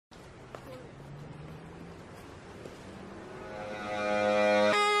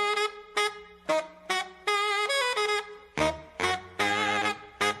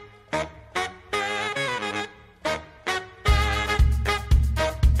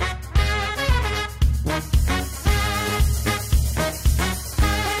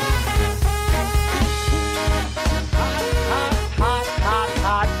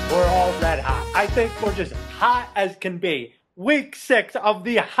I think we're just hot as can be. Week 6 of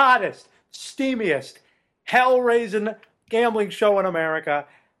the hottest, steamiest, hell-raising gambling show in America.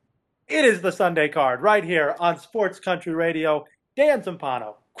 It is the Sunday Card right here on Sports Country Radio. Dan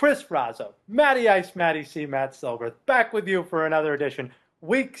Zampano, Chris Razzo, Matty Ice, Matty C, Matt Silver, back with you for another edition.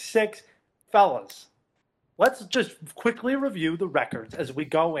 Week 6, fellas. Let's just quickly review the records as we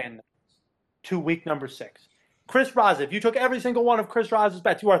go in to week number 6. Chris Razzo, if you took every single one of Chris Razzo's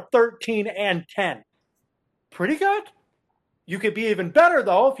bets, you are 13-10. Pretty good. You could be even better,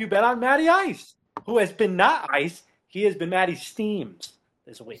 though, if you bet on Matty Ice, who has been not Ice. He has been Matty Steams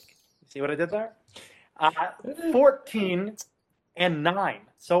this week. See what I did there? 14-9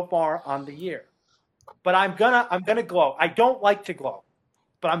 so far on the year. But I'm gonna glow. I don't like to glow,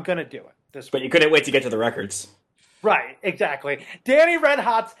 but I'm gonna do it this week. But you couldn't wait to get to the records. Right, exactly. Danny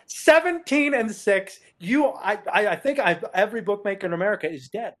RedHot's 17-6. I think every bookmaker in America is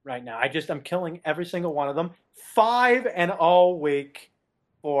dead right now. I'm killing every single one of them. 5-0 week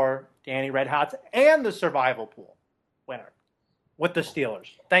for Danny RedHot's and the survival pool winner with the Steelers.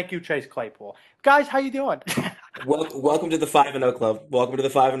 Thank you, Chase Claypool. Guys, how you doing? Welcome to the 5-0 club. Welcome to the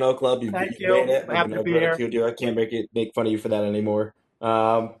 5-0 club. Thank you. Made it. Happy to be here. I can't make fun of you for that anymore.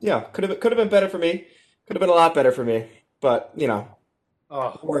 Could have been better for me. Could have been a lot better for me. But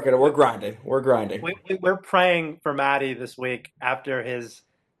we're grinding. We're grinding. We're praying for Matty this week after his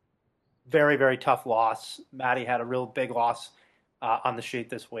very, very tough loss. Matty had a real big loss on the sheet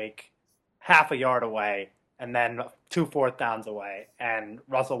this week, half a yard away, and then 2 fourth downs away. And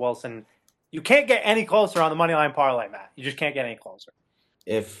Russell Wilson, you can't get any closer on the money line parlay, Matt. You just can't get any closer.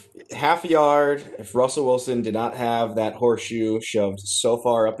 If half a yard, if Russell Wilson did not have that horseshoe shoved so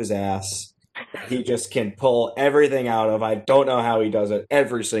far up his ass, he just can pull everything out of. I don't know how he does it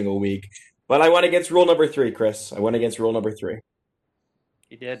every single week. But I went against rule number 3, Chris. I went against rule number 3.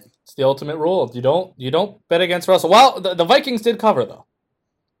 He did. It's the ultimate rule. You don't bet against Russell. Well, the Vikings did cover though.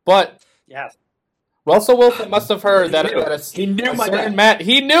 But yes. Russell Wilson must have heard He knew my bet. Matt.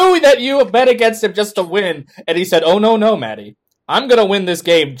 He knew that you bet against him just to win, and he said, "Oh no, Matty, I'm gonna win this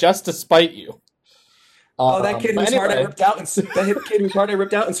game just to spite you." That kid whose heart I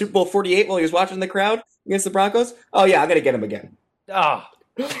ripped out in Super Bowl 48 while he was watching the crowd against the Broncos. Oh yeah, I'm gonna get him again. Oh,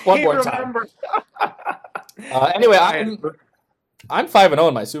 one more time. Anyway, I'm 5-0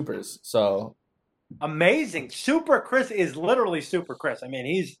 in my supers, so amazing. Super Chris is literally Super Chris. I mean,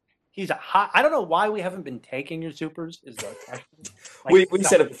 he's a hot. I don't know why we haven't been taking your supers. Is the question. We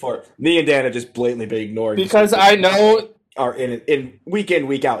said it before. Me and Dan have just blatantly been ignoring because I know are in week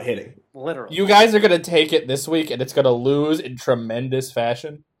out hitting. Literally, you guys are gonna take it this week, and it's gonna lose in tremendous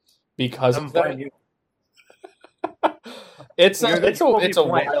fashion because of that. It's a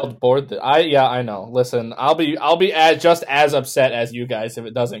wild board. I know. Listen, I'll be just as upset as you guys if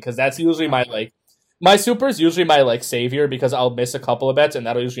it doesn't, because that's usually my super's usually my savior, because I'll miss a couple of bets and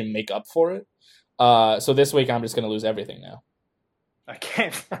that'll usually make up for it. So this week I'm just gonna lose everything now. I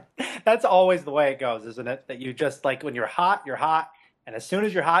can't. That's always the way it goes, isn't it? That you just when you're hot, and as soon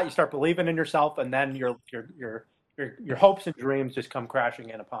as you're hot, you start believing in yourself, and then your hopes and dreams just come crashing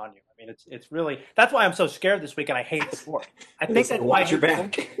in upon you. I mean, it's really, that's why I'm so scared this week, and I hate the board. I think that's why your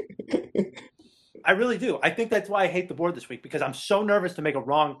back. I really do. I think that's why I hate the board this week, because I'm so nervous to make a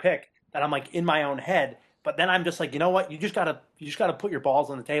wrong pick that I'm in my own head. But then I'm just you know what? You just gotta put your balls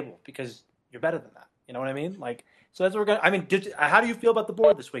on the table, because you're better than that. You know what I mean? So that's what we're gonna. I mean, how do you feel about the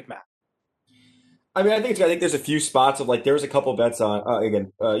board this week, Matt? I mean, I think there's a few spots of there was a couple bets on me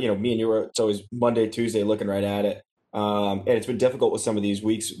and you were, it's always Monday, Tuesday looking right at it. And it's been difficult with some of these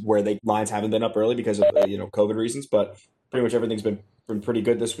weeks where lines haven't been up early because of COVID reasons, but pretty much everything's been pretty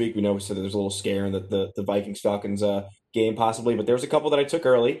good this week. We know, so there's a little scare in the Vikings Falcons game possibly, but there was a couple that I took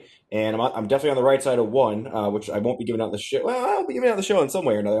early, and I'm definitely on the right side of one, which I won't be giving out the show. Well, I'll be giving out the show in some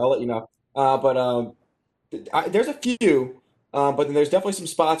way or another. I'll let you know. There's a few, but then there's definitely some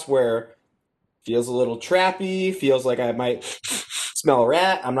spots where feels a little trappy, feels like I might smell a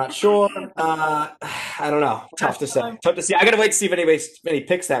rat. I'm not sure. I don't know. Tough to say. I gotta wait to see if anybody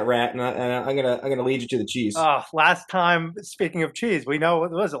picks that rat, and I'm gonna lead you to the cheese. Last time, speaking of cheese, we know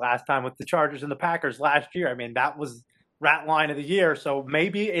what was it last time with the Chargers and the Packers last year. I mean, that was rat line of the year. So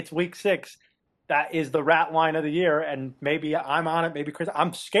maybe it's week 6. That is the rat line of the year, and maybe I'm on it. Maybe Chris.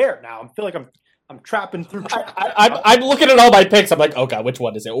 I'm scared now. I feel like I'm trapping through. I'm looking at all my picks. I'm like, oh god, which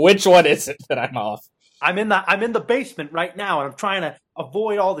one is it? Which one is it that I'm off? I'm in the basement right now, and I'm trying to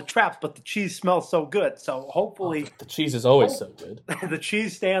avoid all the traps, but the cheese smells so good. So hopefully, the cheese is always so good. The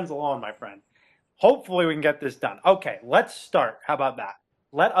cheese stands alone, my friend. Hopefully, we can get this done. Okay, let's start. How about that?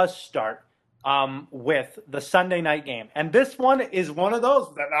 Let us start with the Sunday night game. And this one is one of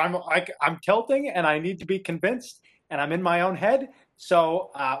those that I'm tilting and I need to be convinced and I'm in my own head.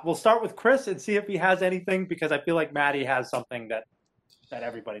 So we'll start with Chris and see if he has anything because I feel like Maddie has something that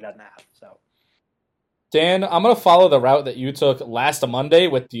everybody doesn't have. So Dan, I'm going to follow the route that you took last Monday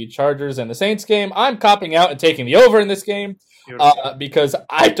with the Chargers and the Saints game. I'm copping out and taking the over in this game because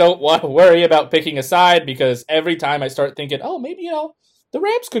I don't want to worry about picking a side because every time I start thinking, oh, maybe, the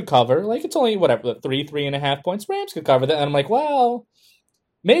Rams could cover. Like, it's only, 3.5 points. Rams could cover that. And I'm like, well,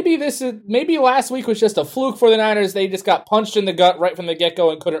 maybe last week was just a fluke for the Niners. They just got punched in the gut right from the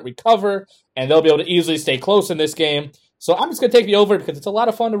get-go and couldn't recover, and they'll be able to easily stay close in this game. So I'm just going to take the over because it's a lot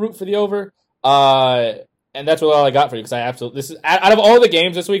of fun to root for the over. And that's all I got for you because this is out of all the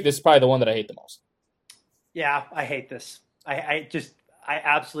games this week, this is probably the one that I hate the most. Yeah, I hate this. I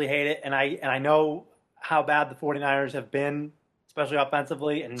absolutely hate it. And I know how bad the 49ers have been, especially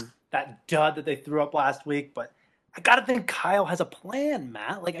offensively, and that dud that they threw up last week. But I got to think Kyle has a plan,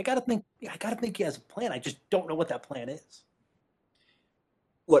 Matt. Like I got to think he has a plan. I just don't know what that plan is.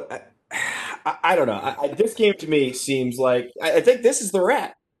 Look, I don't know. This game to me seems like I think this is the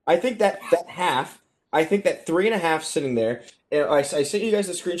rat. I think that half. I think that 3.5 sitting there. And I sent you guys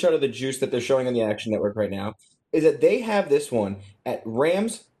a screenshot of the juice that they're showing on the Action Network right now. Is that they have this one at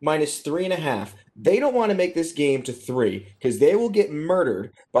Rams minus 3.5. They don't want to make this game to 3 because they will get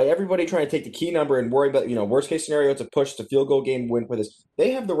murdered by everybody trying to take the key number and worry about worst case scenario to push the field goal game win for this.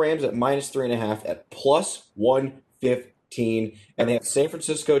 They have the Rams at minus 3.5 at plus 115, and they have San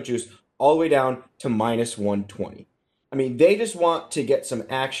Francisco juice all the way down to minus 120. I mean, they just want to get some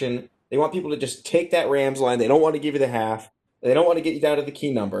action. They want people to just take that Rams line. They don't want to give you the half. They don't want to get you down to the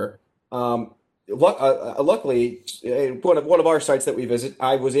key number. Luckily, one of our sites that we visit,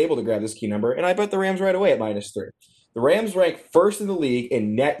 I was able to grab this key number, and I bet the Rams right away at minus 3. The Rams rank first in the league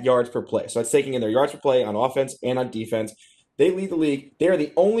in net yards per play. So that's taking in their yards per play on offense and on defense. They lead the league. They are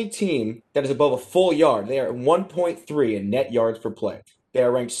the only team that is above a full yard. They are at 1.3 in net yards per play. They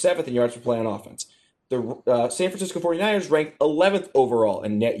are ranked 7th in yards per play on offense. The San Francisco 49ers ranked 11th overall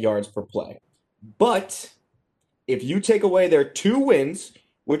in net yards per play. But if you take away their 2 wins,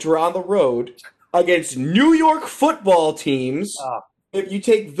 which were on the road against New York football teams, if you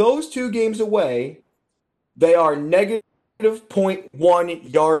take those 2 games away, they are negative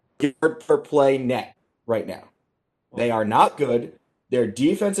 0.1 yard per play net right now. They are not good. Their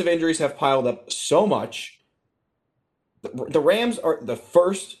defensive injuries have piled up so much. The Rams are the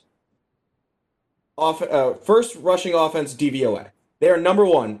first rushing offense DVOA. They are number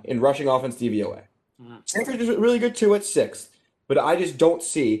 1 in rushing offense DVOA. San Francisco is really good too at 6th, but I just don't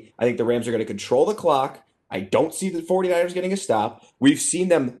see. I think the Rams are going to control the clock. I don't see the 49ers getting a stop. We've seen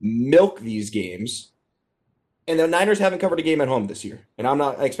them milk these games, and the Niners haven't covered a game at home this year, and I'm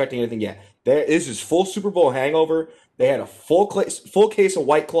not expecting anything yet. This is full Super Bowl hangover. They had a full case of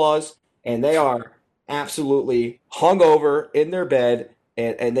White Claws, and they are absolutely hungover in their bed,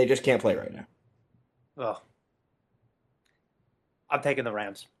 and they just can't play right now. Oh, I'm taking the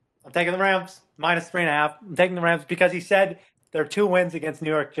Rams. Minus 3.5. I'm taking the Rams because he said there are 2 wins against New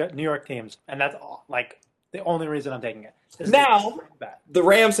York teams, and that's like the only reason I'm taking it. Now, the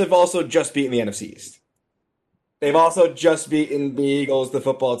Rams have also just beaten the NFC East. They've also just beaten the Eagles, the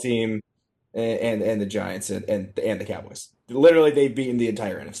football team, and the Giants and the Cowboys. Literally, they've beaten the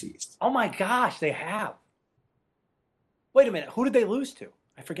entire NFC East. Oh my gosh, they have. Wait a minute, who did they lose to?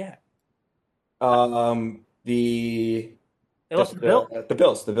 I forget. They lost to the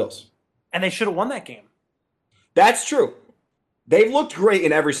Bills. The Bills. And they should have won that game. That's true. They've looked great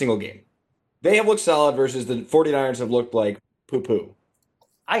in every single game. They have looked solid versus the 49ers have looked like poo-poo.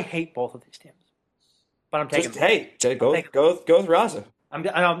 I hate both of these teams. But I'm taking go with Raza. I'm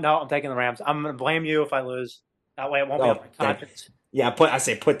taking the Rams. I'm going to blame you if I lose. That way it won't be on my conscience. Yeah,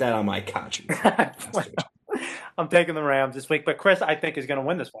 put that on my conscience. I'm taking the Rams this week. But Chris, I think, is going to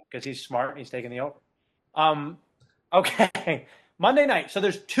win this one because he's smart and he's taking the over. Okay. Monday night. So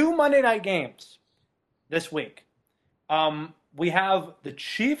there's 2 Monday night games this week. We have the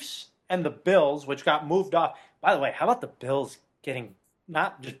Chiefs and the Bills, which got moved off. By the way, how about the Bills getting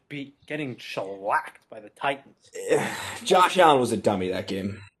not just beat, getting shellacked by the Titans? Josh Allen was a dummy that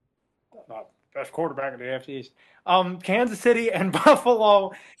game. Best quarterback in the AFC East. Kansas City and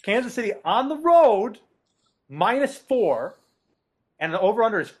Buffalo. Kansas City on the road, -4, and the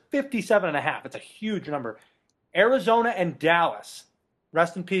over-under is 57.5. It's a huge number. Arizona and Dallas.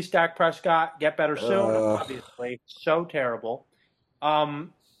 Rest in peace, Dak Prescott. Get better soon, obviously. So terrible.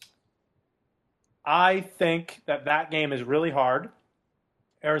 I think that game is really hard.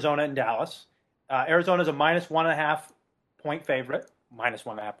 Arizona and Dallas. Arizona's a -1.5 point favorite. minus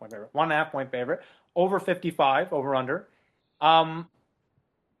 1.5 point favorite. 1.5 point favorite. Over 55, over under. I'll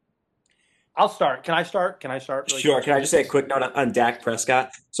start. Can I start? Really Sure. quick? Can I just say a quick note on Dak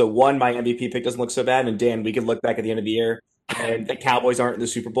Prescott? So, one, my MVP pick doesn't look so bad. And Dan, we could look back at the end of the year and the Cowboys aren't in the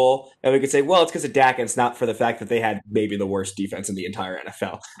Super Bowl. And we could say, well, it's because of Dak and it's not for the fact that they had maybe the worst defense in the entire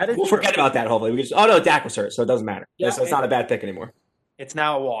NFL. We'll forget about that, hopefully. We can just, oh, no, Dak was hurt, so it doesn't matter. Yeah, so it's not a bad pick anymore. It's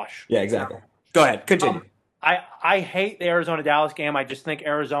now a wash. Yeah, exactly. Go ahead. Continue. I hate the Arizona-Dallas game. I just think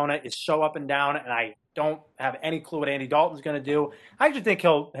Arizona is so up and down, and I don't have any clue what Andy Dalton's going to do. I just think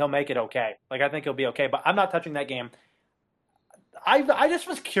he'll make it okay. Like, I think he'll be okay, but I'm not touching that game. I just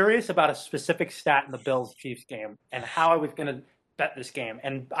was curious about a specific stat in the Bills-Chiefs game and how I was going to bet this game.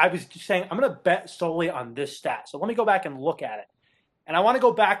 And I was just saying, I'm going to bet solely on this stat. So let me go back and look at it. And I want to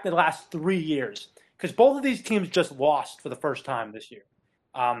go back the last 3 years because both of these teams just lost for the first time this year.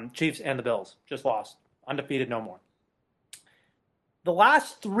 Chiefs and the Bills just lost. Undefeated, no more. The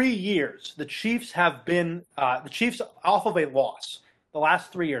last 3 years, the Chiefs have been the Chiefs off of a loss. The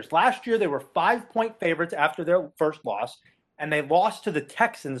last 3 years. Last year, they were 5-point favorites after their first loss, and they lost to the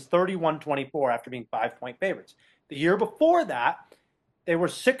Texans 31-24 after being 5-point favorites. The year before that, they were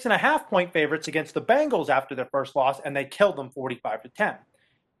 6.5-point favorites against the Bengals after their first loss, and they killed them 45-10.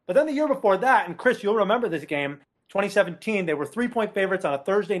 But then the year before that, and Chris, you'll remember this game, 2017, they were 3-point favorites on a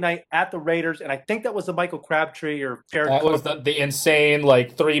Thursday night at the Raiders, and I think that was the Michael Crabtree or Jared. That was the insane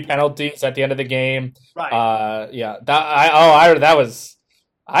 3 penalties at the end of the game. Right. Yeah.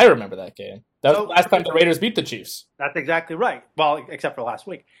 I remember that game. That was the last time the Raiders beat the Chiefs. That's exactly right. Well, except for last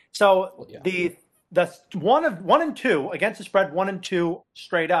week. So the 1-2 against the spread, 1-2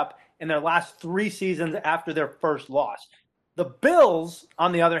 straight up in their last 3 seasons after their first loss. The Bills,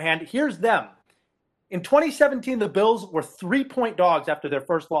 on the other hand, here's them. In 2017, the Bills were 3-point dogs after their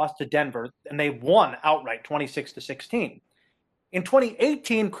first loss to Denver, and they won outright 26-16. In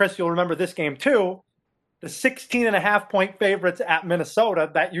 2018, Chris, you'll remember this game too, the 16.5-point favorites at Minnesota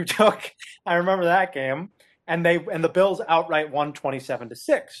that you took. I remember that game. And the Bills outright won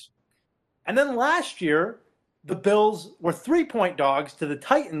 27-6. And then last year, the Bills were 3-point dogs to the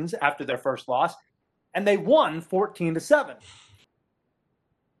Titans after their first loss, and they won 14-7.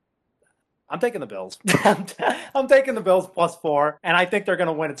 I'm taking the Bills. I'm taking the Bills +4, and I think they're going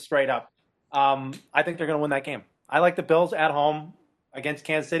to win it straight up. I think they're going to win that game. I like the Bills at home against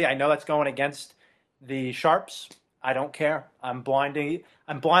Kansas City. I know that's going against the Sharps. I don't care. I'm blindly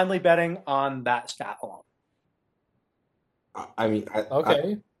betting on that stat alone. I mean,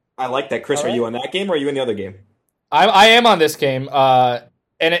 okay. I like that. Chris, are you on that game or are you in the other game? I am on this game. And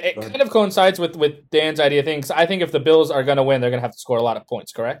it kind of coincides with Dan's idea thing. I think if the Bills are going to win, they're going to have to score a lot of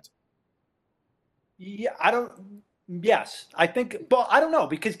points, correct? Yeah, yes, I think, but I don't know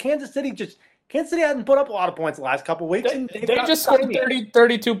because Kansas City hadn't put up a lot of points the last couple of weeks. They just scored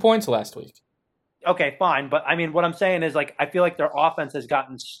 32 points last week. Okay, fine, but I mean, what I'm saying is I feel like their offense has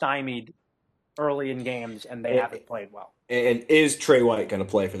gotten stymied early in games, and they haven't played well. And is Trey White going to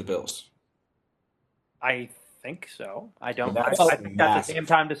play for the Bills? I think so. I think massive. that's a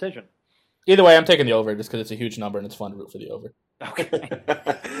game-time decision. Either way, I'm taking the over just because it's a huge number and it's fun to root for the over. Okay.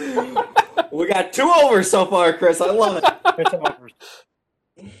 We got 2 overs so far, Chris. I love it.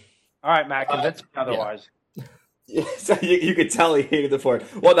 All right, Matt, convince me otherwise. Yeah, so you could tell he hated the Ford.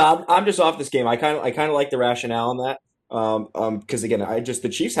 Well, no, I'm just off this game. I kind of like the rationale on that. Because again, the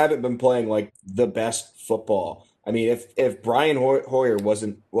Chiefs haven't been playing like the best football. I mean, if Brian Hoyer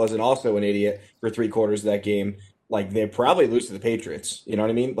wasn't also an idiot for 3/4 of that game, like they'd probably lose to the Patriots. You know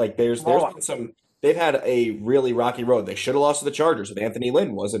what I mean? Like there's been some. They've had a really rocky road. They should have lost to the Chargers if Anthony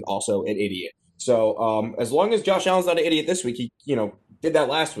Lynn wasn't also an idiot. So as long as Josh Allen's not an idiot this week, he did that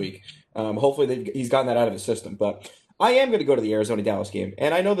last week. Hopefully he's gotten that out of his system. But I am going to go to the Arizona-Dallas game,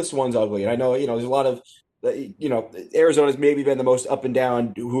 and I know this one's ugly, and I know there's a lot of Arizona's maybe been the most up and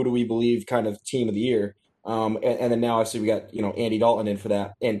down. Who do we believe kind of team of the year? And then now obviously we got Andy Dalton in for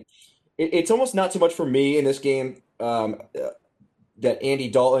that, and it's almost not so much for me in this game that Andy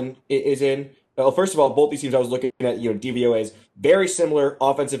Dalton is in. Well, first of all, both these teams I was looking at, DVOAs, very similar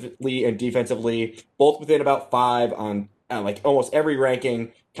offensively and defensively, both within about 5 on like almost every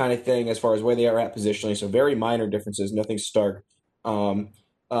ranking kind of thing as far as where they are at positionally. So very minor differences, nothing stark. But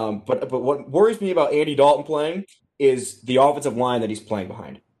what worries me about Andy Dalton playing is the offensive line that he's playing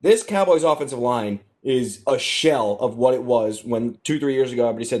behind. This Cowboys offensive line is a shell of what it was when 2-3 years ago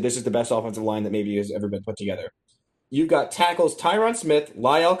everybody said this is the best offensive line that maybe has ever been put together. You've got tackles Tyron Smith,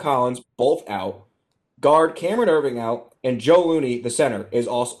 La'el Collins, both out. Guard Cameron Irving out, and Joe Looney, the center,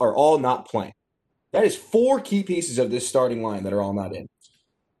 are all not playing. That is 4 key pieces of this starting line that are all not in.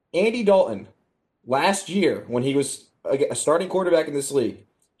 Andy Dalton, last year when he was a starting quarterback in this league,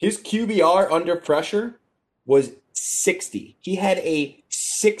 his QBR under pressure was 60. He had a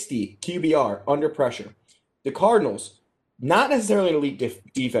 60 QBR under pressure. The Cardinals, not necessarily an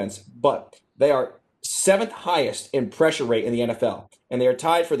elite defense, but they are seventh highest in pressure rate in the NFL, and they are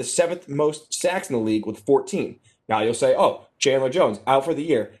tied for the seventh most sacks in the league with 14. Now you'll say, oh, Chandler Jones out for the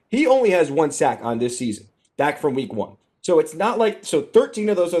year. He only has 1 sack on this season, back from week 1. So it's not like 13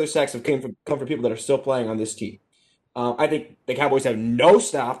 of those other sacks have come from people that are still playing on this team. I think the Cowboys have no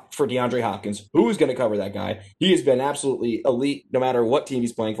stop for DeAndre Hopkins. Who's going to cover that guy? He has been absolutely elite no matter what team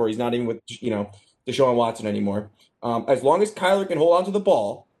he's playing for. He's not even with Deshaun Watson anymore. As long as Kyler can hold on to the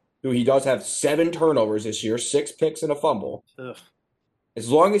ball, who he does have 7 turnovers this year, 6 picks and a fumble. Ugh. As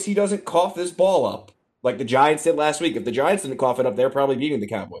long as he doesn't cough this ball up like the Giants did last week. If the Giants didn't cough it up, they're probably beating the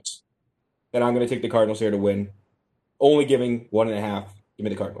Cowboys. Then I'm going to take the Cardinals here to win. Only giving 1.5. Give me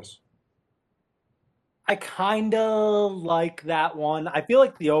the Cardinals. I kind of like that one. I feel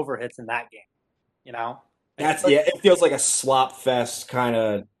like the over hits in that game. It feels like a slop fest kind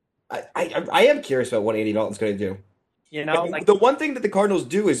of. I am curious about what Andy Dalton's going to do. The one thing that the Cardinals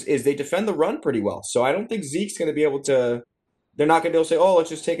do is they defend the run pretty well. So I don't think Zeke's going to be able to. They're not going to be able to say, "Oh, let's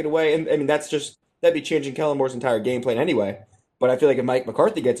just take it away." And I mean, that'd be changing Kellen Moore's entire game plan anyway. But I feel like if Mike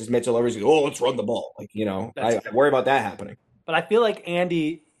McCarthy gets his mitts all over, he's like, "Oh, let's run the ball." I worry about that happening. But I feel like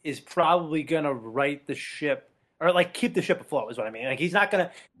Andy is probably going to right the ship or keep the ship afloat is what I mean. He's not going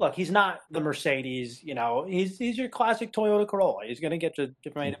to look. He's not the Mercedes. He's your classic Toyota Corolla. He's going to get you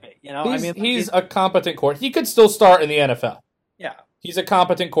from A to B. He's a competent quarterback. He could still start in the NFL. Yeah, he's a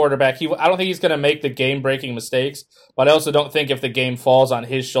competent quarterback. I don't think he's going to make the game-breaking mistakes, but I also don't think if the game falls on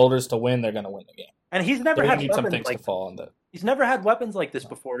his shoulders to win, they're going to win the game. And he's never had some things to fall on that. He's never had weapons like this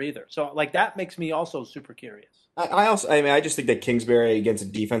before either. So that makes me also super curious. I just think that Kingsbury against a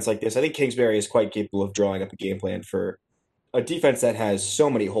defense like this, I think Kingsbury is quite capable of drawing up a game plan for a defense that has so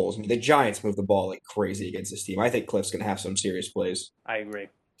many holes. I mean, the Giants move the ball like crazy against this team. I think Cliff's going to have some serious plays. I agree.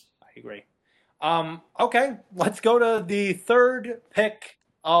 Okay, let's go to the third pick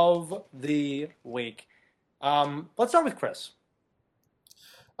of the week. Let's start with Chris.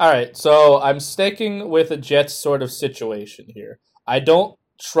 All right, so I'm sticking with a Jets sort of situation here. I don't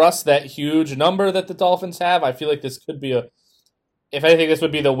trust that huge number that the Dolphins have. I feel like this could be if anything, this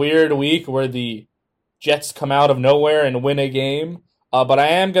would be the weird week where the Jets come out of nowhere and win a game. But I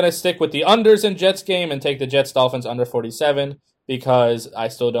am going to stick with the unders in Jets game and take the Jets-Dolphins under 47 because I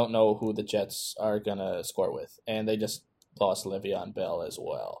still don't know who the Jets are going to score with. And they just lost Le'Veon Bell as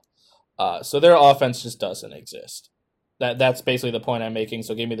well. So their offense just doesn't exist. That's basically the point I'm making.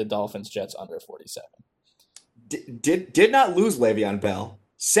 So give me the Dolphins Jets under 47. Did not lose Le'Veon Bell.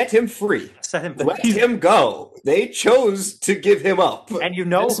 Set him free. Let him go. They chose to give him up. And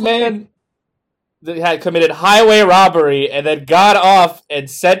this man had committed highway robbery and then got off and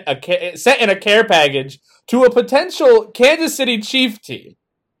sent in a care package to a potential Kansas City Chief team.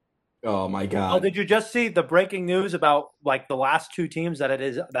 Oh my God! Oh, did you just see the breaking news about the last 2 teams that it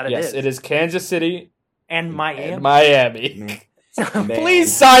is? Yes, it is Kansas City and Miami. And Miami.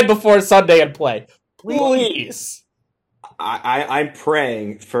 Please sign before Sunday and play. Please. I'm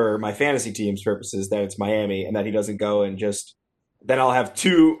praying for my fantasy team's purposes that it's Miami and that he doesn't go and just. Then I'll have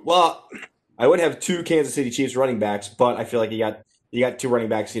 2. Well, I would have 2 Kansas City Chiefs running backs, but I feel like you got 2 running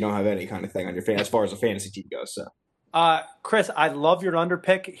backs. You don't have any kind of thing on your fan as far as a fantasy team goes. So. Chris, I love your under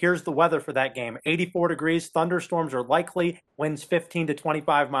pick. Here's the weather for that game. 84 degrees, thunderstorms are likely, winds 15 to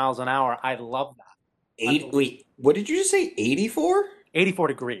 25 miles an hour. I love that. Wait, what did you just say, 84? 84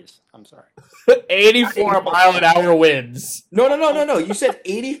 degrees. I'm sorry. 84 mile an hour winds. No. You said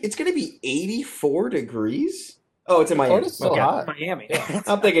 80. It's going to be 84 degrees? Oh, it's in Miami. Florida's so hot. Miami. Yeah.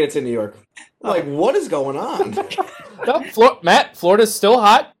 I'm thinking it's in New York. I'm like, what is going on? No, Matt, Florida's still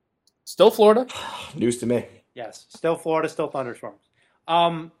hot. Still Florida. News to me. Yes, still Florida, still thunderstorms.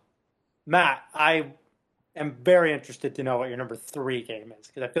 Matt, I am very interested to know what your number 3 game is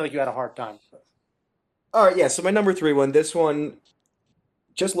because I feel like you had a hard time with this. All right, yeah. So my number 3 one, this one,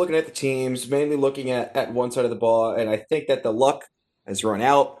 just looking at the teams, mainly looking at one side of the ball, and I think that the luck has run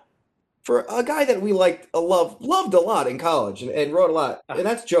out for a guy that we loved a lot in college and wrote a lot, and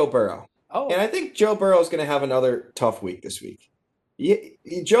that's Joe Burrow. Oh. And I think Joe Burrow is going to have another tough week this week.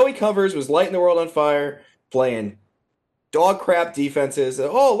 Joey Covers was lighting the world on fire, playing dog crap defenses.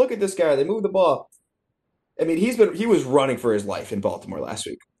 Oh, look at this guy. They moved the ball. I mean, he was running for his life in Baltimore last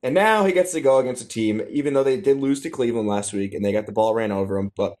week. And now he gets to go against a team, even though they did lose to Cleveland last week and they got the ball ran over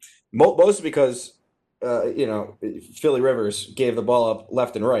him. But mostly because, Philly Rivers gave the ball up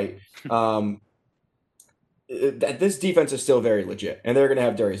left and right. This defense is still very legit, and they're going to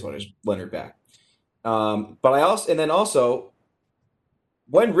have Darius Leonard back. But also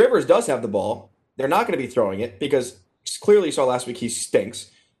when Rivers does have the ball, they're not going to be throwing it because clearly you saw last week he stinks.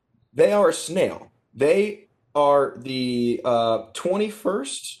 They are a snail. They are the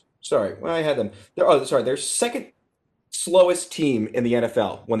 21st. Sorry, well, I had them. They're second slowest team in the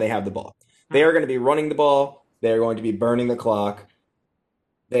NFL when they have the ball. They are going to be running the ball. They are going to be burning the clock.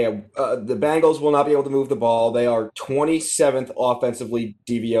 The Bengals will not be able to move the ball. They are 27th offensively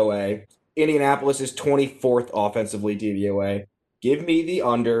DVOA. Indianapolis is 24th offensively DVOA. Give me the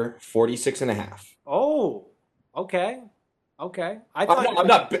under 46.5. Oh, okay. I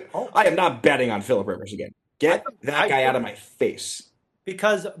am not betting on Phillip Rivers again. Get that guy out of my face.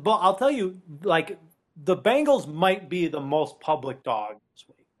 Because, but I'll tell you, like the Bengals might be the most public dog this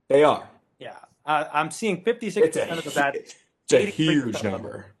week. They are. Yeah, I'm seeing 56% of the bets. It's a huge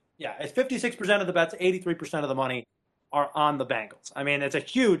number. Yeah, it's 56% of the bets, 83% of the money are on the Bengals. I mean, it's a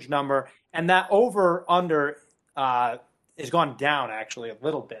huge number, and that over under has gone down actually a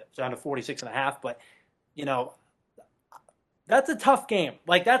little bit, it's down to 46.5. But you know, that's a tough game.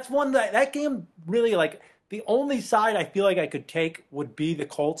 Like that's one that game really like the only side I feel like I could take would be the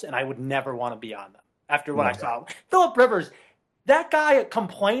Colts, and I would never want to be on them after what I saw. Phillip Rivers, that guy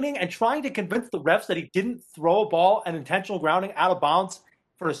complaining and trying to convince the refs that he didn't throw a ball and intentional grounding out of bounds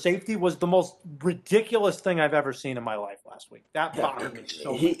for a safety was the most ridiculous thing I've ever seen in my life last week. That bothered me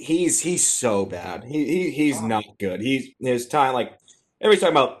so much. He's so bad. He's not good. His time, like everybody's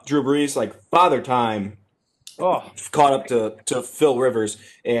talking about Drew Brees, like father time. Caught up to Phil Rivers,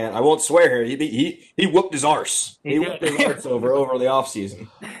 and I won't swear here. He whooped his arse. He whooped his arse over the offseason.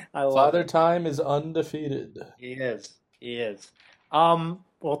 Father time is undefeated. He is.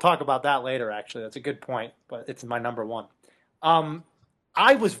 We'll talk about that later. Actually, that's a good point. But it's my number one.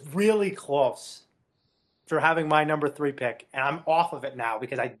 I was really close for having my number 3 pick, and I'm off of it now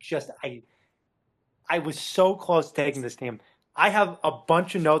because I was so close to taking this team. I have a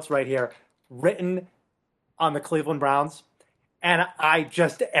bunch of notes right here written on the Cleveland Browns, and I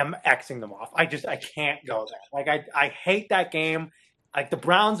just am Xing them off. I can't go there. Like I hate that game. Like the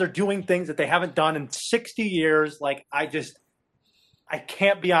Browns are doing things that they haven't done in 60 years. Like I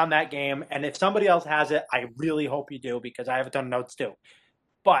can't be on that game. And if somebody else has it, I really hope you do because I have a ton of notes too.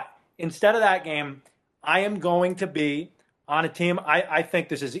 But instead of that game, I am going to be on a team. I think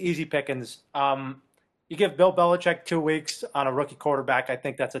this is easy pickings. You give Bill Belichick 2 weeks on a rookie quarterback, I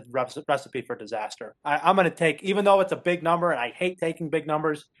think that's a recipe for disaster. I'm going to take, even though it's a big number, and I hate taking big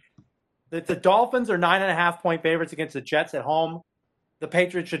numbers, the Dolphins are 9.5-point favorites against the Jets at home. The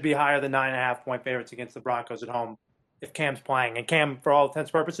Patriots should be higher than 9.5-point favorites against the Broncos at home if Cam's playing. And Cam, for all intents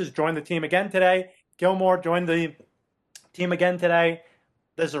and purposes, joined the team again today. Gilmore joined the team again today.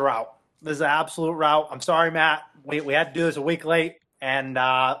 This is a rout. This is an absolute rout. I'm sorry, Matt. We had to do this a week late, and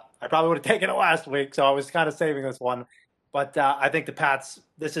I probably would have taken it last week, so I was kind of saving this one. But I think the Pats.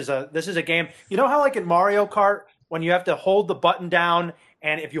 This is a game. You know how like in Mario Kart when you have to hold the button down,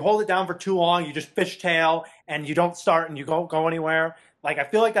 and if you hold it down for too long, you just fishtail and you don't start and you don't go anywhere. Like I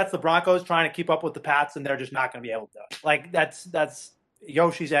feel like that's the Broncos trying to keep up with the Pats, and they're just not going to be able to. Like that's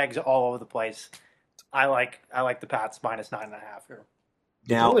Yoshi's eggs all over the place. I like the Pats minus 9.5 here.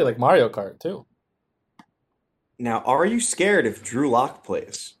 Now, totally like Mario Kart too. Now, are you scared if Drew Lock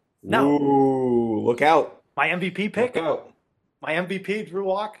plays? No. Ooh, look out. My MVP pick? Look out. My MVP, Drew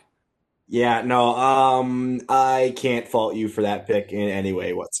Lock? Yeah, no, I can't fault you for that pick in any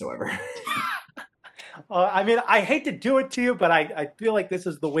way whatsoever. I mean, I hate to do it to you, but I feel like this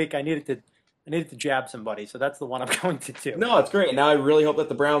is the week I needed to jab somebody, so that's the one I'm going to do. No, it's great. Now I really hope that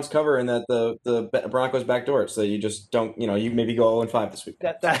the Browns cover and that the Broncos backdoor it, so you just don't, you maybe go 0-5 this week.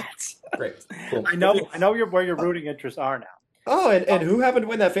 That's great. Cool. I know where your rooting interests are now. Oh, and who happened to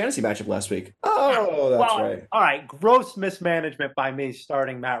win that fantasy matchup last week? Oh, that's right. All right, gross mismanagement by me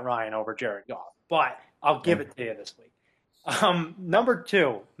starting Matt Ryan over Jared Goff, but I'll give it to you this week. Number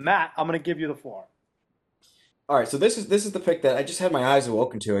 2, Matt, I'm going to give you the floor. All right, so this is the pick that I just had my eyes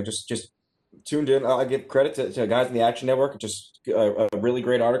awoken to. I just tuned in. I give credit to guys in the Action Network. Just a really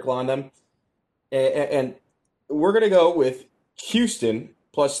great article on them. And we're going to go with Houston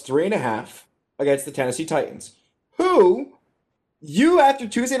plus 3.5 against the Tennessee Titans, who you, after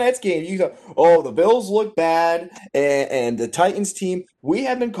Tuesday night's game, you go, oh, the Bills look bad, and the Titans team, we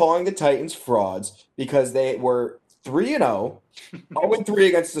have been calling the Titans frauds because they were 3-0, 0-3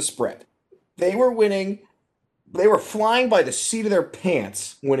 against the spread. They were winning. They were flying by the seat of their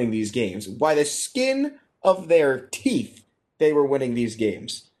pants winning these games. By the skin of their teeth, they were winning these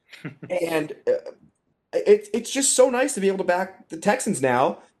games. And it's just so nice to be able to back the Texans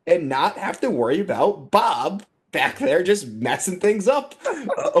now and not have to worry about Bob back there just messing things up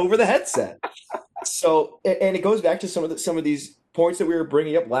over the headset. So, and it goes back to some of these points that we were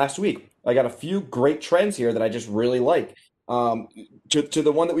bringing up last week. I got a few great trends here that I just really like. Um, to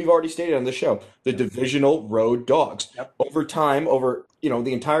the one that we've already stated on the show, the divisional road dogs. Yep. Over time, over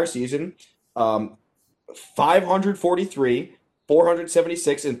the entire season, 543,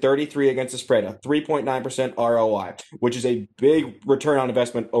 476, and 33 against the spread, a 3.9% ROI, which is a big return on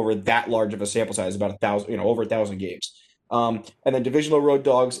investment over that large of a sample size, about 1,000, over 1,000 games. And then divisional road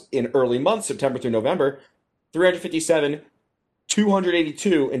dogs in early months, September through November, 357,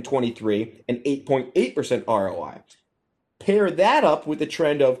 282, and 23, and 8.8% ROI. Pair that up with the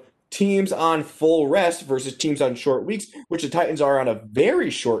trend of teams on full rest versus teams on short weeks, which the Titans are on a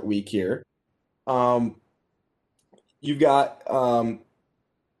very short week here. You've got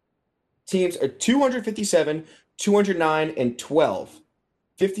teams are 257, 209, and 12,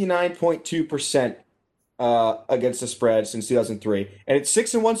 59.2% against the spread since 2003, and it's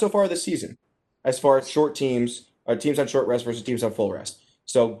 6-1 so far this season, as far as short teams, teams on short rest versus teams on full rest.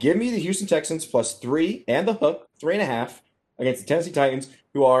 So give me the Houston Texans plus 3 and the hook, 3.5 against the Tennessee Titans,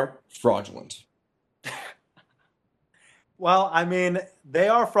 who are fraudulent. Well, I mean, they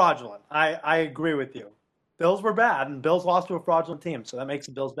are fraudulent. I agree with you. Bills were bad, and Bills lost to a fraudulent team, so that makes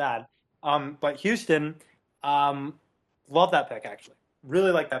the Bills bad. But Houston, love that pick, actually.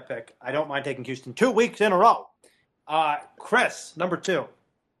 Really like that pick. I don't mind taking Houston 2 weeks in a row. Chris, number 2.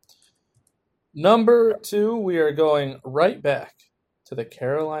 Number 2, we are going right back to the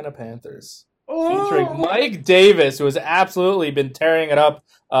Carolina Panthers. Featuring Mike Davis, who has absolutely been tearing it up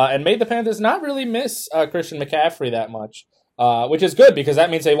and made the Panthers not really miss Christian McCaffrey that much, which is good because that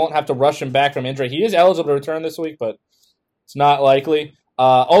means they won't have to rush him back from injury. He is eligible to return this week, but it's not likely.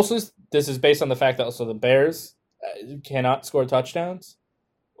 Also, this is based on the fact that also the Bears cannot score touchdowns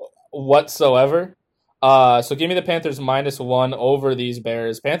whatsoever. So give me the Panthers -1 over these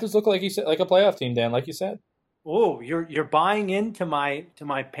Bears. Panthers look like like a playoff team, Dan, like you said. Oh, you're buying into my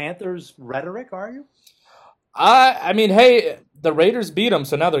Panthers rhetoric, are you? I mean, hey, the Raiders beat them,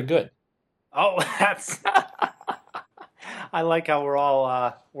 so now they're good. Oh, that's. I like how we're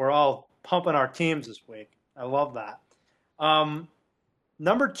all pumping our teams this week. I love that.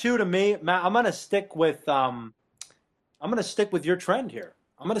 Number 2 to me, Matt. I'm gonna stick with your trend here.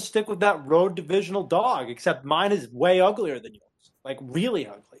 I'm gonna stick with that road divisional dog, except mine is way uglier than yours, like really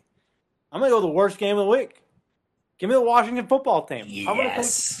ugly. I'm gonna go the worst game of the week. Give me the Washington football team. Yes. I'm going to take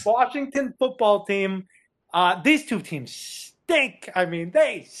the Washington football team. These two teams stink. I mean,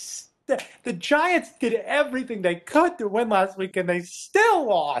 the Giants did everything they could to win last week, and they still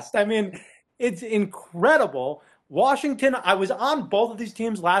lost. I mean, it's incredible. Washington, I was on both of these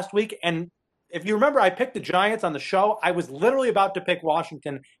teams last week, and if you remember, I picked the Giants on the show. I was literally about to pick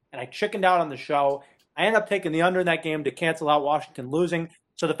Washington, and I chickened out on the show. I ended up taking the under in that game to cancel out Washington losing.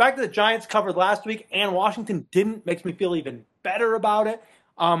 So the fact that the Giants covered last week and Washington didn't makes me feel even better about it.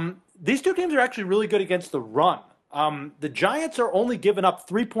 These two teams are actually really good against the run. The Giants are only giving up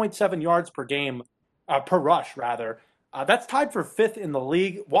 3.7 yards per game, per rush, rather. That's tied for 5th in the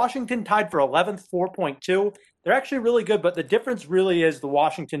league. Washington tied for 11th, 4.2. They're actually really good, but the difference really is the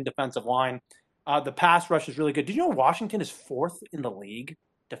Washington defensive line. The pass rush is really good. Did you know Washington is 4th in the league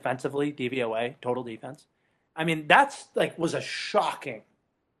defensively, DVOA, total defense? I mean, that's was a shocking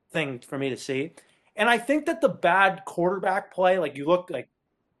thing for me to see. And I think that the bad quarterback play,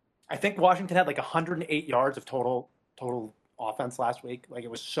 I think Washington had 108 yards of total offense last week.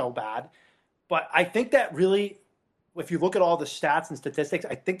 It was so bad. But I think that really, if you look at all the stats and statistics,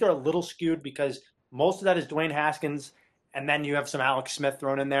 I think they're a little skewed because most of that is Dwayne Haskins, and then you have some Alex Smith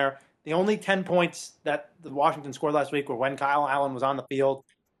thrown in there. The only 10 points that the Washington scored last week were when Kyle Allen was on the field.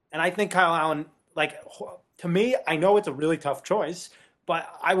 And I think Kyle Allen, to me, I know it's a really tough choice, but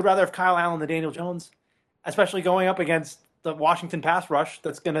I would rather have Kyle Allen than Daniel Jones, especially going up against the Washington pass rush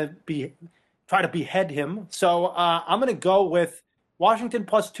that's going to try to behead him. So I'm going to go with Washington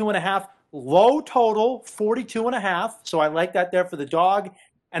plus 2.5, low total, 42.5. So I like that there for the dog.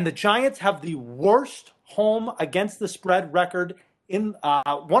 And the Giants have the worst home against the spread record in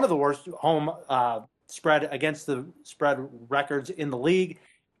one of the worst home spread against the spread records in the league.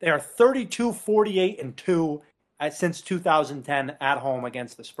 They are 32, 48, and 2 since 2010 at home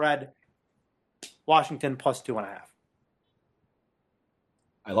against the spread. Washington plus 2.5.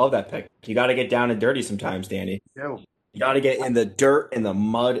 I love that pick. You got to get down and dirty sometimes, Danny. Yeah. You got to get in the dirt, in the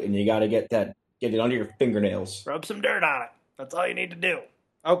mud, and you got to get it under your fingernails. Rub some dirt on it. That's all you need to do.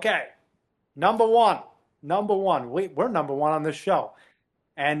 Okay. Number one. We're number one on this show.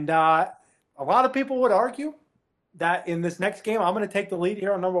 And a lot of people would argue that in this next game, I'm going to take the lead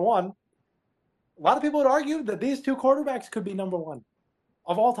here on number one. A lot of people would argue that these two quarterbacks could be number one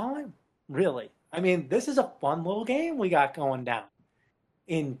of all time, really. I mean, this is a fun little game we got going down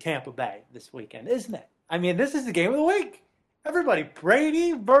in Tampa Bay this weekend, isn't it? I mean, this is the game of the week. Everybody,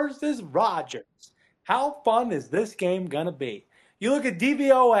 Brady versus Rodgers. How fun is this game going to be? You look at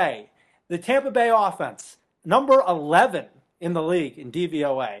DVOA, the Tampa Bay offense, number 11 in the league in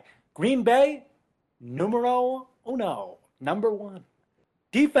DVOA. Green Bay, numero uno, number 1.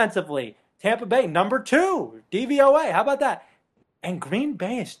 Defensively, Tampa Bay, number 2, DVOA. How about that? And Green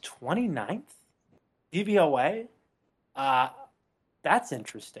Bay is 29th DVOA. That's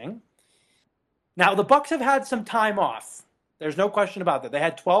interesting. Now, the Bucs have had some time off. There's no question about that. They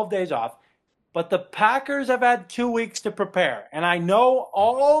had 12 days off. But the Packers have had 2 weeks to prepare. And I know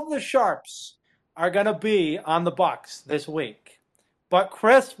all the sharps are going to be on the Bucs this week. But,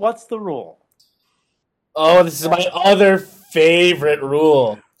 Chris, what's the rule? Oh, this is my other favorite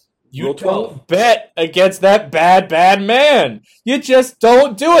rule. You Rule 12. don't bet against that bad man. You just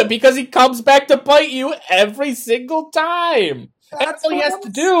don't do it because he comes back to bite you every single time. That's all he has to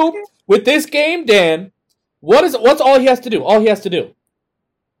do with this game, Dan. What's all he has to do? All he has to do.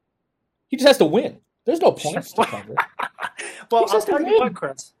 He just has to win. There's no points to cover. Well, I'll tell you what,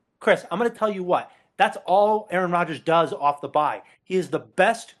 Chris. Chris, I'm going to tell you what. That's all Aaron Rodgers does off the bye. He is the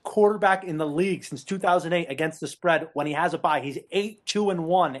best quarterback in the league since 2008 against the spread when he has a bye. He's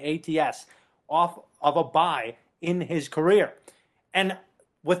 8-2-1 ATS off of a bye in his career. And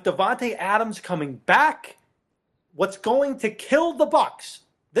with Devontae Adams coming back, what's going to kill the Bucs?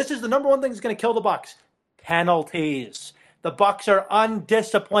 This is the number one thing that's going to kill the Bucs. Penalties. The Bucs are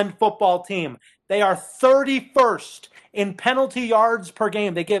undisciplined football team. They are 31st in penalty yards per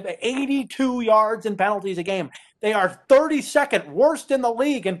game. They give 82 yards in penalties a game. They are 32nd worst in the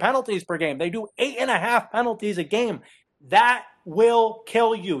league in penalties per game. They do 8.5 penalties a game. That will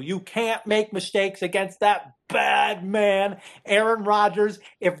kill you. You can't make mistakes against that bad man, Aaron Rodgers.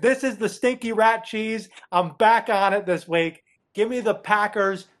 If this is the stinky rat cheese, I'm back on it this week. Give me the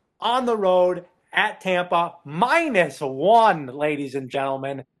Packers on the road at Tampa, -1, ladies and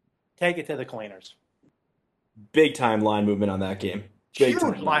gentlemen. Take it to the cleaners. Big time line movement on that game. Big Huge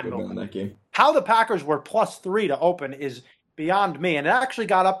time line movement on that game. How the Packers were +3 to open is beyond me. And it actually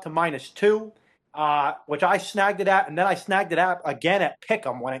got up to -2, which I snagged it at. And then I snagged it at again at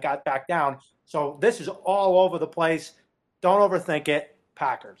Pick'em when it got back down. So this is all over the place. Don't overthink it.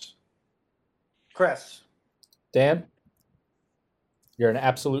 Packers. Chris. Dan, you're an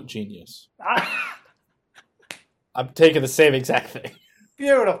absolute genius. I'm taking the same exact thing.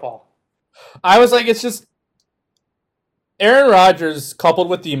 Beautiful. I was like, it's just Aaron Rodgers coupled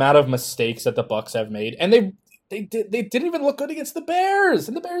with the amount of mistakes that the Bucs have made, and they didn't even look good against the Bears,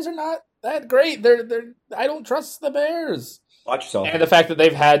 and the Bears are not that great. I don't trust the Bears. Watch yourself. And the fact that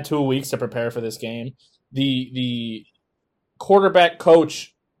they've had 2 weeks to prepare for this game, the quarterback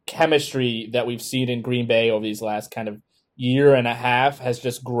coach chemistry that we've seen in Green Bay over these last kind of year and a half has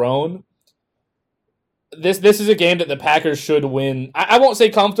just grown. This is a game that the Packers should win. I won't say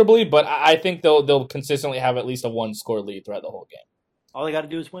comfortably, but I think they'll consistently have at least a 1-score lead throughout the whole game. All they got to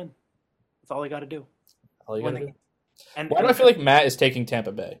do is win. That's all they got to do. All you got to do. And why do I feel like Matt is taking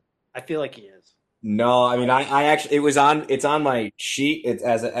Tampa Bay? I feel like he is. No, I mean I actually it's on my sheet. It's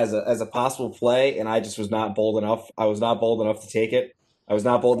as a possible play, and I just was not bold enough. I was not bold enough to take it. I was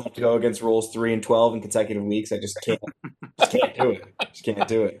not bold enough to go against rules 3 and 12 in consecutive weeks. I just can't do it. Just can't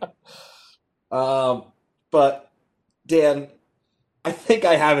do it. But Dan, I think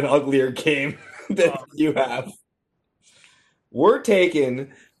I have an uglier game than you have. We're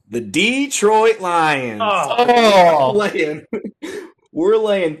taking the Detroit Lions. We're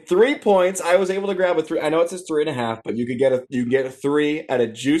laying 3 points. I was able to grab a 3. I know it says 3.5, but you can get a 3 at a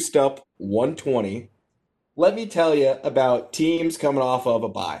juiced up 120. Let me tell you about teams coming off of a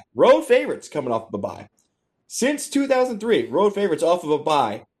bye. Road favorites coming off of a bye. Since 2003, road favorites off of a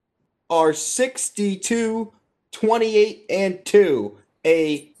bye are 62, 28, and 2.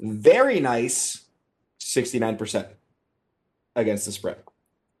 A very nice 69% against the spread.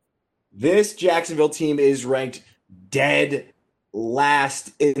 This Jacksonville team is ranked dead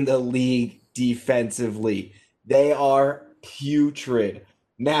last in the league defensively. They are putrid.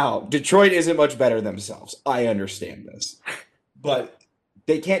 Now, Detroit isn't much better themselves. I understand this. But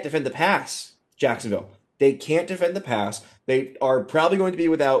they can't defend the pass, Jacksonville. They can't defend the pass. They are probably going to be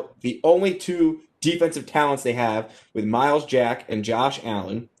without the only 2 defensive talents they have with Miles Jack and Josh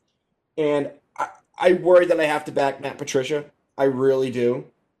Allen. And I worry that I have to back Matt Patricia. I really do.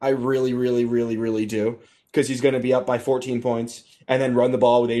 I really, really, really, really do. Because he's going to be up by 14 points and then run the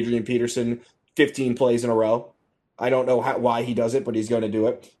ball with Adrian Peterson 15 plays in a row. I don't know why he does it, but he's going to do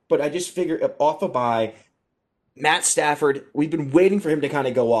it. But I just figure off a bye, Matt Stafford, we've been waiting for him to kind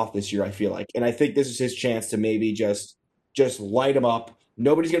of go off this year, I feel like. And I think this is his chance to maybe just light him up.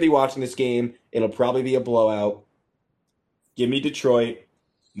 Nobody's going to be watching this game. It'll probably be a blowout. Give me Detroit,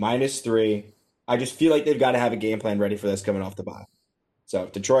 -3. I just feel like they've got to have a game plan ready for this coming off the bye. So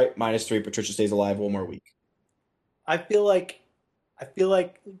Detroit, -3. Patricia stays alive one more week. I feel like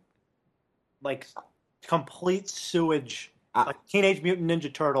complete sewage, like Teenage Mutant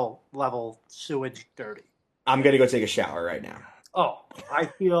Ninja Turtle level sewage dirty. I'm going to go take a shower right now. Oh, I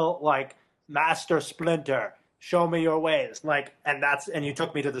feel like Master Splinter, show me your ways. And you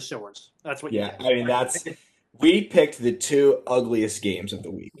took me to the sewers. That's what you did. I mean, we picked the two ugliest games of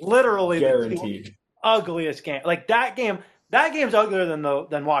the week. Literally guaranteed. The two ugliest game. Like that game's uglier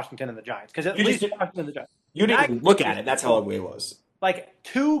than Washington and the Giants. Because at least Washington and the Giants. You didn't even look at it. That's how ugly it was. Like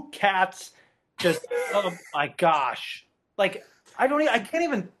two cats just oh my gosh. Like I can't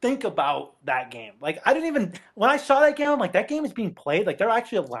even think about that game. Like when I saw that game, I'm like, that game is being played. Like they're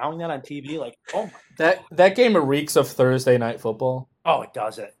actually allowing that on TV. Like, oh my that game reeks of Thursday night football. Oh, it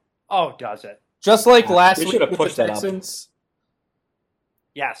does it. Oh, does it. Just like last week. We should have pushed that up.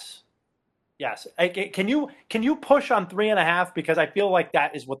 Yes. Can you push on 3.5? Because I feel like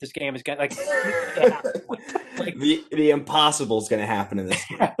that is what this game is getting. Like the impossible is going to happen in this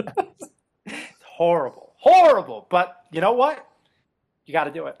game. It's horrible. But you know what? You got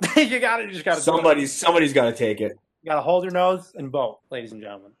to do it. You just got to. Somebody's got to take it. You got to hold your nose and vote, ladies and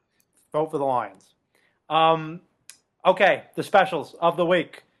gentlemen. Vote for the Lions. Okay, the specials of the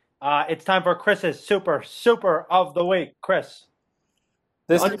week. It's time for Chris's super of the week. Chris.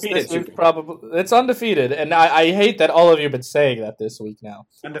 This week probably it's undefeated, and I hate that all of you have been saying that this week now.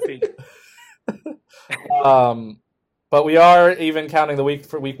 Undefeated. But we are even counting the week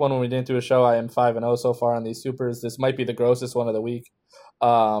for week one when we didn't do a show. I am 5-0 so far on these supers. This might be the grossest one of the week,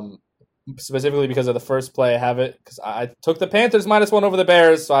 specifically because of the first play. I have it because I took the Panthers -1 over the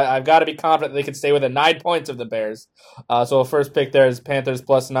Bears, so I've got to be confident they can stay within 9 points of the Bears. So a first pick there is Panthers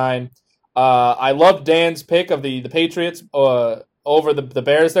 +9. I love Dan's pick of the Patriots over the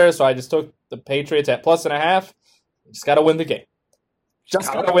Bears there, so I just took the Patriots at +1.5. Just got to win the game.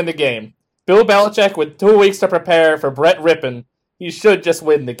 Win the game. Bill Belichick with 2 weeks to prepare for Brett Rippon. He should just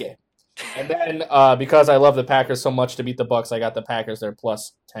win the game. And then because I love the Packers so much to beat the Bucs, I got the Packers there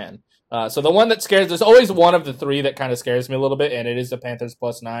 +10. So the one that scares, there's always one of the three that kind of scares me a little bit, and it is the Panthers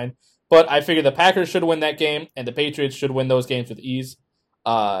 +9. But I figure the Packers should win that game, and the Patriots should win those games with ease.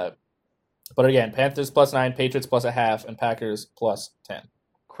 But again, Panthers +9, Patriots +0.5, and Packers +10.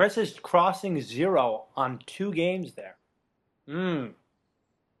 Chris is crossing 0 on 2 games there.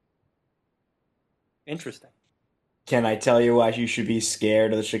 Interesting. Can I tell you why you should be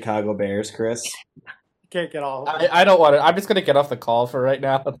scared of the Chicago Bears, Chris? Can't get off. I don't want to. I'm just going to get off the call for right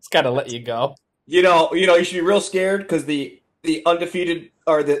now. Let's kind of let you go. You should be real scared because the undefeated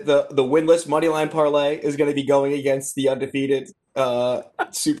or the winless moneyline parlay is going to be going against the undefeated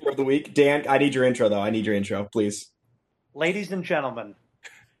super of the week. Dan, I need your intro though. I need your intro, please. Ladies and gentlemen,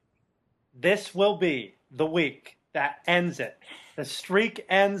 this will be the week that ends it. The streak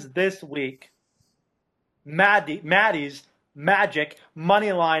ends this week. Maddie's magic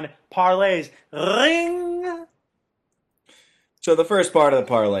moneyline parlays. Ring. So the first part of the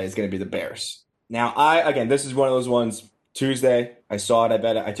parlay is going to be the Bears. Now, this is one of those ones. Tuesday, I saw it. I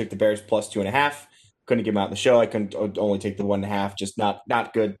bet it. I took the Bears +2.5. Couldn't get them out in the show. I couldn't only take the 1.5. Just not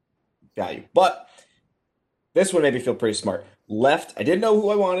good value. But this one made me feel pretty smart. Left, I didn't know who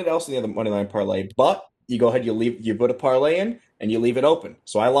I wanted else in the other moneyline parlay, but you go ahead, you put a parlay in, and you leave it open.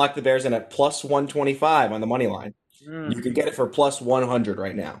 So I locked the Bears in at +125 on the money line. You can get it for +100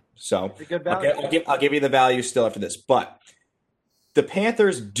 right now. So I'll give you the value still after this. But the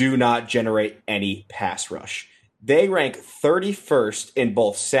Panthers do not generate any pass rush. They rank 31st in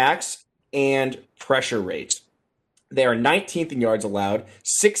both sacks and pressure rates. They are 19th in yards allowed,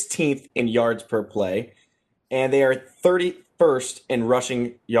 16th in yards per play, and they are 31st in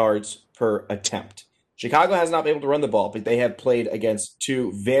rushing yards per attempt. Chicago has not been able to run the ball, but they have played against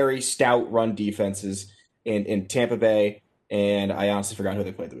 2 very stout run defenses in Tampa Bay, and I honestly forgot who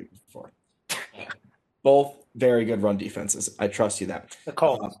they played the week before. Both very good run defenses. I trust you that.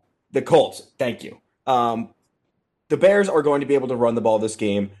 The Colts, thank you. The Bears are going to be able to run the ball this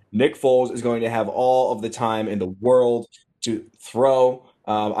game. Nick Foles is going to have all of the time in the world to throw.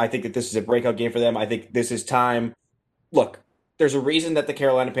 I think that this is a breakout game for them. I think this is time. Look, there's a reason that the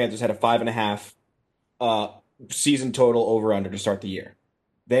Carolina Panthers had a 5.5 season total over-under to start the year.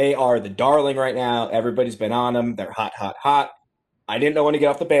 They are the darling right now. Everybody's been on them. They're hot, hot, hot. I didn't know when to get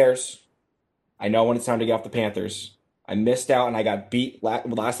off the Bears. I know when it's time to get off the Panthers. I missed out and I got beat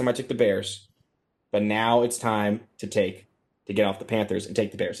last time I took the Bears. but now it's time to get off the Panthers and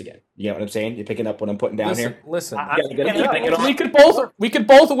take the Bears again. You know what I'm saying? You're picking up what I'm putting down here. Listen, we could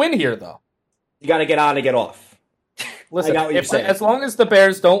both win here though. You got to get on and get off. Listen, as long as the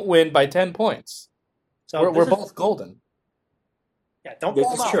Bears don't win by 10 points, so we're both golden. Yeah, don't.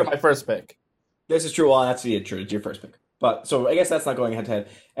 This is true. My first pick. This is true. Well, that's true. It's your first pick. But so I guess that's not going head to head.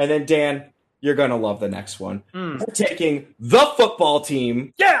 And then Dan, you're gonna love the next one. We're taking the football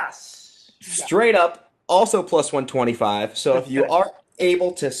team. Yes. Straight up, also plus 125. So if you are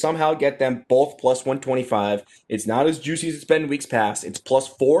able to somehow get them both plus 125, it's not as juicy as it's been in weeks past. It's plus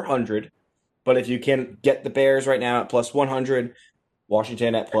 400. But if you can get the Bears right now at plus 100,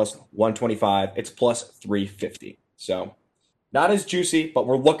 Washington at plus 125, it's plus 350. So not as juicy, but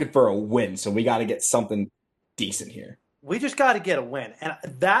we're looking for a win. So we got to get something decent here. We just got to get a win. And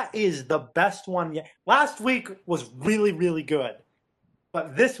that is the best one yet. Last week was really, really good.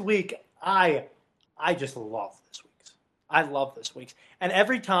 But this week, I just love this week's. I love this week's. And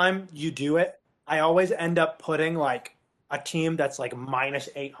every time you do it, I always end up putting like a team that's like minus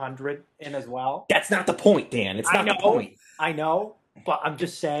 800 in as well. That's not the point, Dan. It's not the point. I know, but I'm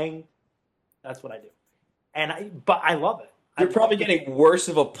just saying that's what I do. But I love it. You're probably getting worse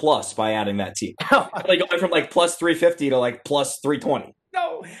of a plus by adding that team. Like going from like plus 350 to like plus 320.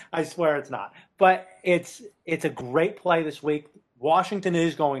 No, I swear it's not. But it's a great play this week. Washington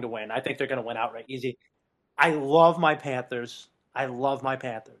is going to win. I think they're going to win outright easy. I love my Panthers.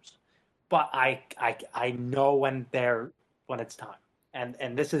 But I know when it's time.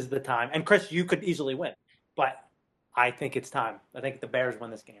 And this is the time. And Chris, you could easily win. But I think it's time. I think the Bears win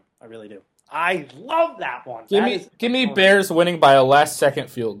this game. I really do. I love that one. Give me Bears winning by a last-second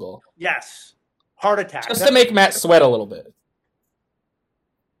field goal. Yes. Heart attack. Just to make Matt sweat a little bit.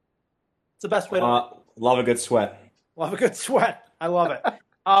 It's the best way to love a good sweat. Love a good sweat. I love it.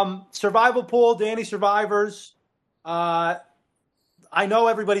 Survival pool, Danny Survivors. I know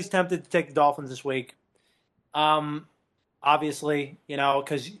everybody's tempted to take the Dolphins this week. Obviously,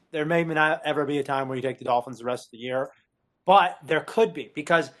 because there may not ever be a time where you take the Dolphins the rest of the year. But there could be,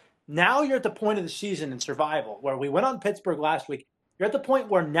 because now you're at the point of the season in survival where we went on Pittsburgh last week. You're at the point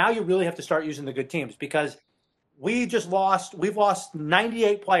where now you really have to start using the good teams, because we've lost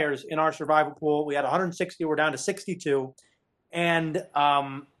 98 players in our survival pool. We had 160. We're down to 62. And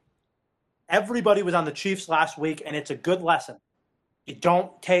everybody was on the Chiefs last week, and it's a good lesson. You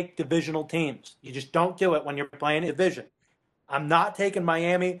don't take divisional teams. You just don't do it when you're playing a division. I'm not taking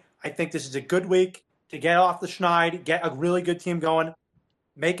Miami. I think this is a good week to get off the schneid, get a really good team going.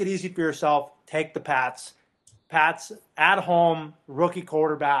 Make it easy for yourself. Take the Pats. Pats at home, rookie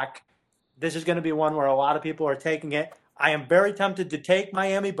quarterback. This is going to be one where a lot of people are taking it. I am very tempted to take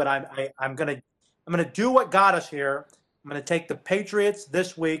Miami, but I'm going to do what got us here. I'm going to take the Patriots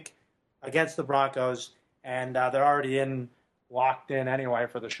this week against the Broncos, and they're already locked in anyway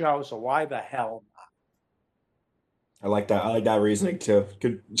for the show. So why the hell not? I like that. I like that reasoning too.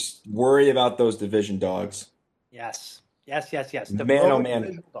 Could just worry about those division dogs. Yes. The man, oh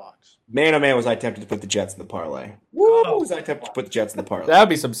man. dogs. Man, oh man, was I tempted to put the Jets in the parlay. Woo! Was I tempted to put the Jets in the parlay? That would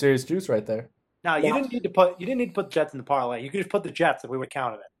be some serious juice right there. No, you didn't need to put the Jets in the parlay. You could just put the Jets if we would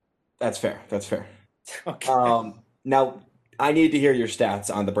count it. That's fair. Okay. Now I need to hear your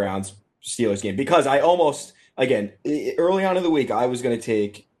stats on the Browns Steelers game, because I almost, again, early on in the week, I was going to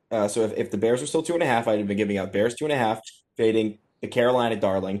take. So if the Bears were still 2.5, I'd have been giving out Bears 2.5, fading the Carolina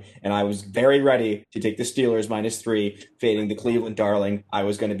darling, and I was very ready to take the Steelers -3, fading the Cleveland darling. I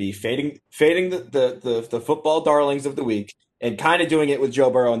was going to be fading the football darlings of the week, and kind of doing it with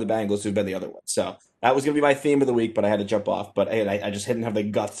Joe Burrow and the Bengals, who've been the other one. So that was going to be my theme of the week, but I had to jump off. But I just didn't have the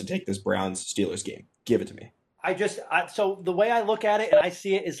guts to take this Browns Steelers game. Give it to me. So the way I look at it and I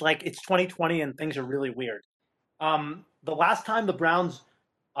see it is like it's 2020 and things are really weird. The last time the Browns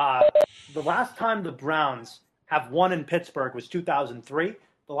have won in Pittsburgh was 2003.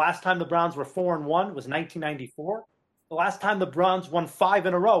 The last time the Browns were 4-1 was 1994. The last time the Browns won 5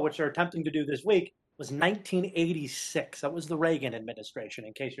 in a row, which they're attempting to do this week, was 1986. That was the Reagan administration,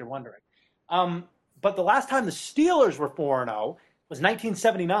 in case you're wondering. But the last time the Steelers were 4-0 was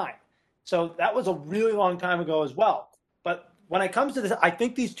 1979. So that was a really long time ago as well. But when it comes to this, I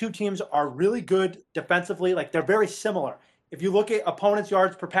think these two teams are really good defensively. Like, they're very similar. If you look at opponents'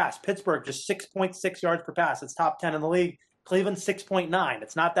 yards per pass, Pittsburgh just 6.6 yards per pass. It's top 10 in the league. Cleveland 6.9.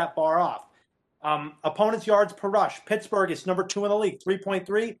 It's not that far off. Opponents' yards per rush, Pittsburgh is number 2 in the league,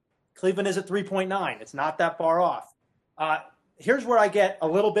 3.3. Cleveland is at 3.9. It's not that far off. Here's where I get a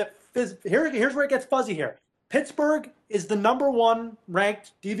little bit here's where it gets fuzzy here. Pittsburgh is the number 1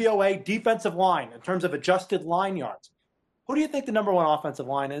 ranked DVOA defensive line in terms of adjusted line yards. Who do you think the number 1 offensive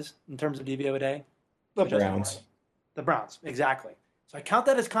line is in terms of DVOA? The Browns. The Browns, exactly. So I count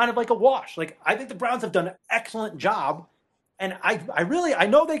that as kind of like a wash. Like, I think the Browns have done an excellent job. And I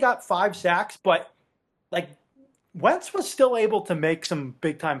know they got 5 sacks, but like Wentz was still able to make some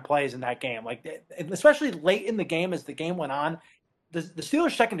big time plays in that game. Like, especially late in the game as the game went on, the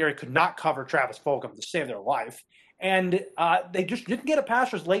Steelers secondary could not cover Travis Fulgham to save their life. And they just didn't get a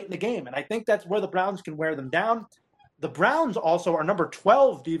pass rush late in the game. And I think that's where the Browns can wear them down. The Browns also are number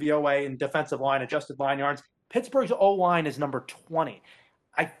 12 DVOA in defensive line, adjusted line yards. Pittsburgh's O-line is number 20.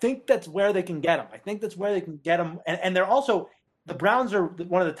 I think that's where they can get them. And they're also, the Browns are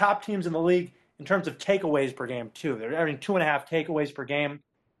one of the top teams in the league in terms of takeaways per game, too. They're averaging 2.5 takeaways per game.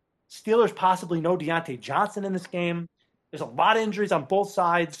 Steelers possibly no Deontay Johnson in this game. There's a lot of injuries on both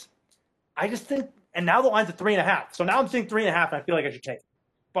sides. I just think, and now the line's at 3.5. So now I'm seeing 3.5, and I feel like I should take it.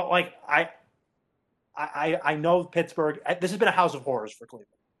 But like I know Pittsburgh. This has been a house of horrors for Cleveland.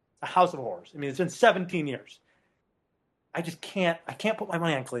 A house of horrors. I mean, it's been 17 years. I just can't. I can't put my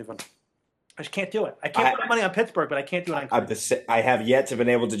money on Cleveland. I just can't do it. I can't put my money on Pittsburgh, but I can't do it on Cleveland. I have yet to been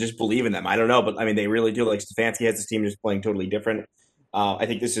able to just believe in them. I don't know, but I mean, they really do. Like Stefanski has this team just playing totally different. I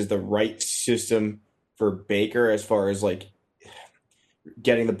think this is the right system for Baker as far as like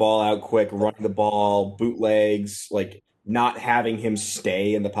getting the ball out quick, running the ball, bootlegs, like not having him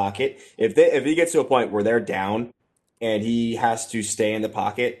stay in the pocket. If he gets to a point where they're down and he has to stay in the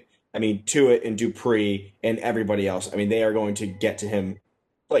pocket, I mean, Tuitt and Dupree and everybody else, I mean, they are going to get to him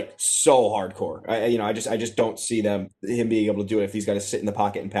like so hardcore. I just don't see him being able to do it if he's got to sit in the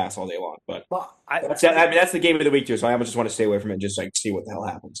pocket and pass all day long. But that's the game of the week too. So I just want to stay away from it and just like see what the hell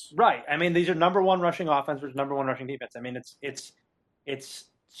happens. Right. I mean, these are number 1 rushing offense versus number 1 rushing defense. I mean, it's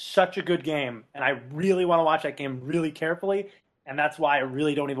such a good game, and I really want to watch that game really carefully, and that's why I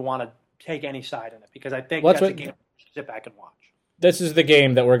really don't even want to take any side in it, because I think that's a game to sit back and watch. This is the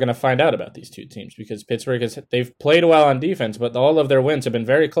game that we're going to find out about these two teams, because Pittsburgh they've played well on defense, but all of their wins have been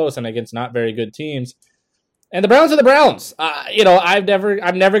very close and against not very good teams. And the Browns are the Browns. I'm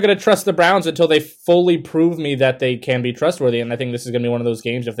never going to trust the Browns until they fully prove me that they can be trustworthy. And I think this is going to be one of those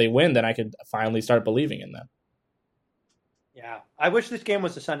games. If they win, then I could finally start believing in them. Yeah, I wish this game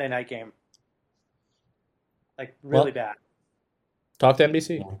was a Sunday night game. Like really bad. Talk to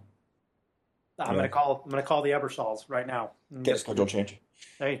NBC. I'm gonna call the Ebersols right now. Get a schedule change.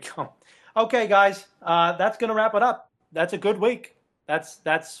 There you go. Okay, guys, that's gonna wrap it up. That's a good week. That's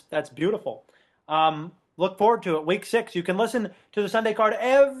beautiful. Look forward to it. Week 6. You can listen to the Sunday Card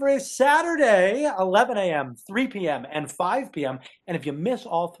every Saturday, 11 a.m., 3 p.m., and 5 p.m. And if you miss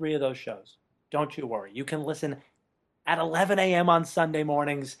all 3 of those shows, don't you worry. You can listen at 11 a.m. on Sunday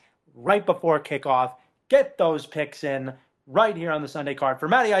mornings, right before kickoff. Get those picks in right here on the Sunday Card. For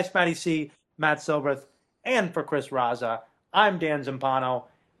Matty Ice, Matty C, Matt Silverth, and for Chris Raza, I'm Dan Zampano.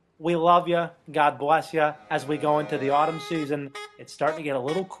 We love you. God bless you. As we go into the autumn season, it's starting to get a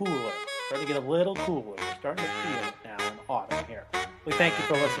little cooler. We're starting to feel it now in autumn here. We thank you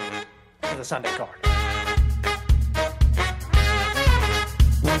for listening to the Sunday Card.